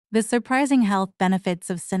The surprising health benefits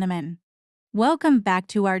of cinnamon. Welcome back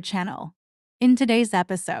to our channel. In today's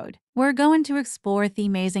episode, we're going to explore the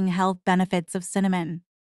amazing health benefits of cinnamon.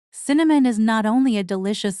 Cinnamon is not only a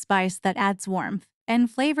delicious spice that adds warmth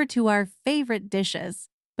and flavor to our favorite dishes,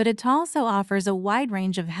 but it also offers a wide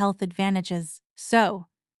range of health advantages. So,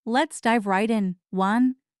 let's dive right in.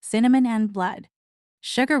 1. Cinnamon and blood.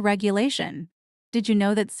 Sugar regulation. Did you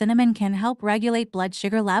know that cinnamon can help regulate blood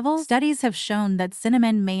sugar levels? Studies have shown that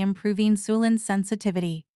cinnamon may improve insulin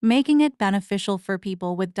sensitivity, making it beneficial for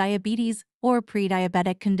people with diabetes or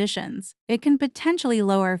pre-diabetic conditions. It can potentially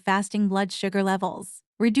lower fasting blood sugar levels,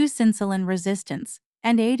 reduce insulin resistance,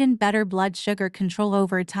 and aid in better blood sugar control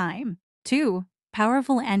over time. 2.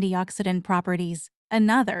 Powerful antioxidant properties.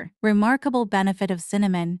 Another remarkable benefit of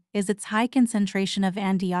cinnamon is its high concentration of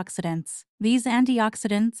antioxidants. These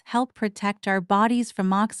antioxidants help protect our bodies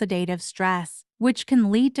from oxidative stress, which can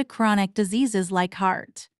lead to chronic diseases like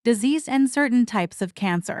heart disease and certain types of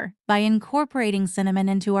cancer. By incorporating cinnamon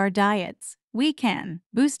into our diets, we can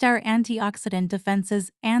boost our antioxidant defenses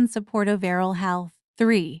and support overall health.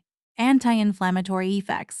 3. Anti-inflammatory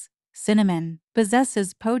effects. Cinnamon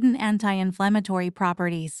possesses potent anti-inflammatory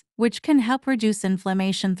properties, which can help reduce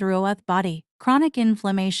inflammation throughout the body. Chronic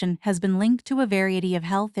inflammation has been linked to a variety of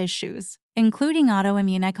health issues, including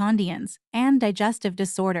autoimmune conditions and digestive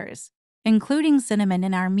disorders. Including cinnamon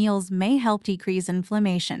in our meals may help decrease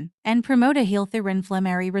inflammation and promote a healthier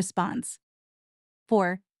inflammatory response.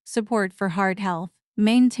 4. Support for heart health.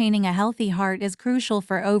 Maintaining a healthy heart is crucial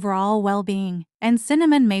for overall well-being, and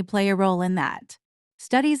cinnamon may play a role in that.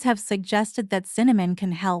 Studies have suggested that cinnamon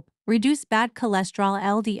can help reduce bad cholesterol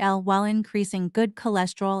LDL while increasing good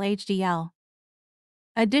cholesterol HDL.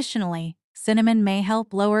 Additionally, cinnamon may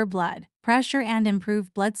help lower blood pressure and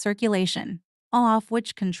improve blood circulation, all of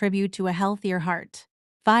which contribute to a healthier heart.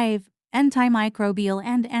 5. Antimicrobial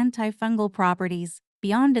and antifungal properties.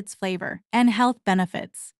 Beyond its flavor and health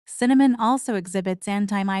benefits, cinnamon also exhibits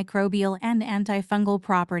antimicrobial and antifungal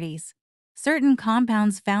properties. Certain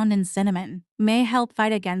compounds found in cinnamon may help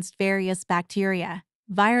fight against various bacteria,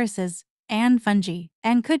 viruses, and fungi,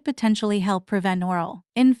 and could potentially help prevent oral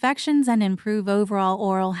infections and improve overall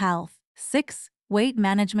oral health. 6. Weight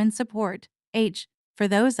management support. H. For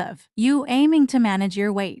those of you aiming to manage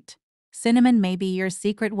your weight, cinnamon may be your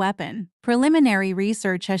secret weapon. Preliminary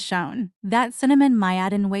research has shown that cinnamon may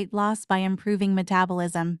aid in weight loss by improving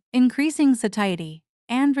metabolism, increasing satiety,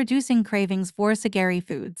 and reducing cravings for sugary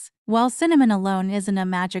foods. While cinnamon alone isn't a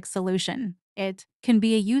magic solution, it can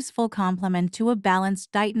be a useful complement to a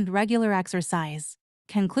balanced diet and regular exercise.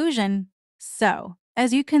 Conclusion. So,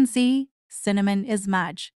 as you can see, cinnamon is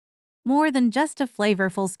much more than just a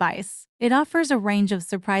flavorful spice. It offers a range of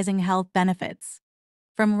surprising health benefits,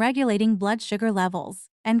 from regulating blood sugar levels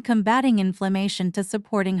and combating inflammation to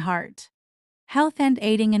supporting heart health and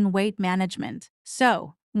aiding in weight management.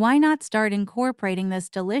 So, why not start incorporating this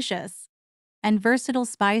delicious and versatile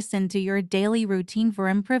spice into your daily routine for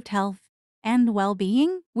improved health and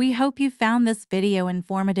well-being? We hope you found this video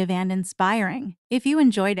informative and inspiring. If you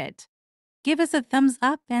enjoyed it, give us a thumbs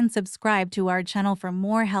up and subscribe to our channel for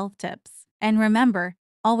more health tips. And remember,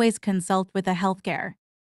 always consult with a healthcare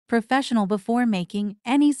professional before making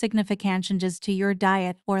any significant changes to your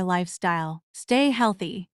diet or lifestyle. Stay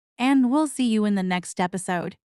healthy, and we'll see you in the next episode.